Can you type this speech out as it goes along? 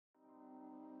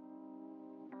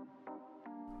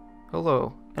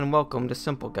Hello, and welcome to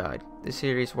Simple Guide, the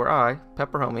series where I,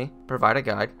 PepperHomie, provide a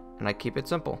guide, and I keep it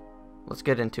simple. Let's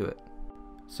get into it.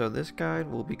 So this guide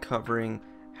will be covering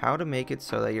how to make it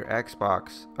so that your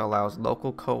Xbox allows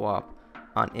local co-op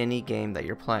on any game that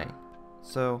you're playing.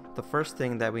 So the first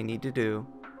thing that we need to do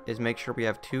is make sure we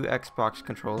have two Xbox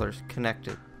controllers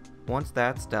connected. Once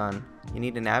that's done, you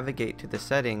need to navigate to the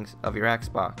settings of your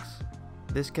Xbox.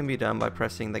 This can be done by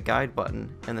pressing the guide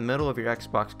button in the middle of your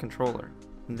Xbox controller,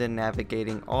 then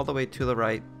navigating all the way to the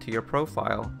right to your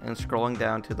profile and scrolling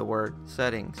down to the word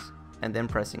settings, and then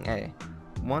pressing A.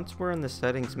 Once we're in the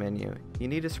settings menu, you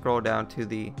need to scroll down to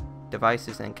the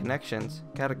devices and connections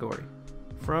category.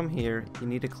 From here, you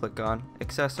need to click on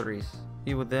accessories.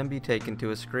 You will then be taken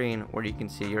to a screen where you can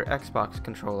see your Xbox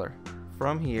controller.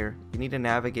 From here, you need to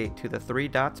navigate to the three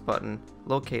dots button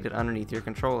located underneath your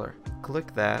controller.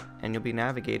 Click that and you'll be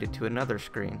navigated to another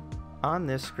screen. On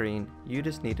this screen, you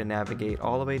just need to navigate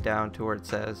all the way down to where it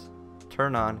says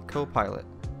Turn on Copilot.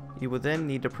 You will then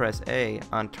need to press A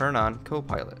on Turn on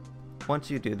Copilot.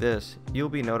 Once you do this, you'll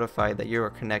be notified that you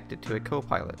are connected to a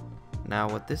Copilot. Now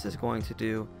what this is going to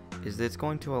do is it's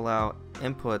going to allow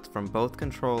inputs from both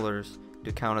controllers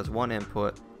to count as one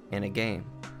input in a game.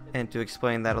 And to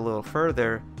explain that a little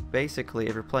further, basically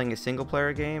if you're playing a single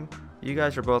player game, you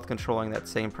guys are both controlling that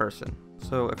same person.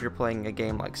 So if you're playing a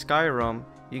game like Skyrim,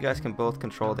 you guys can both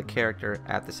control the character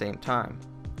at the same time.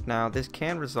 Now this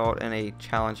can result in a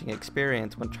challenging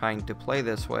experience when trying to play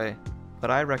this way,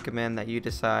 but I recommend that you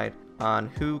decide on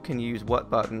who can use what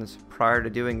buttons prior to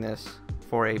doing this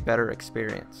for a better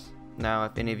experience. Now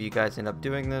if any of you guys end up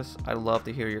doing this, I'd love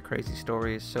to hear your crazy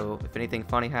stories, so if anything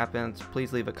funny happens,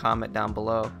 please leave a comment down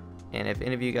below. And if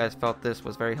any of you guys felt this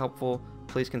was very helpful,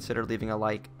 please consider leaving a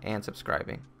like and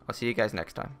subscribing. I'll see you guys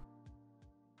next time.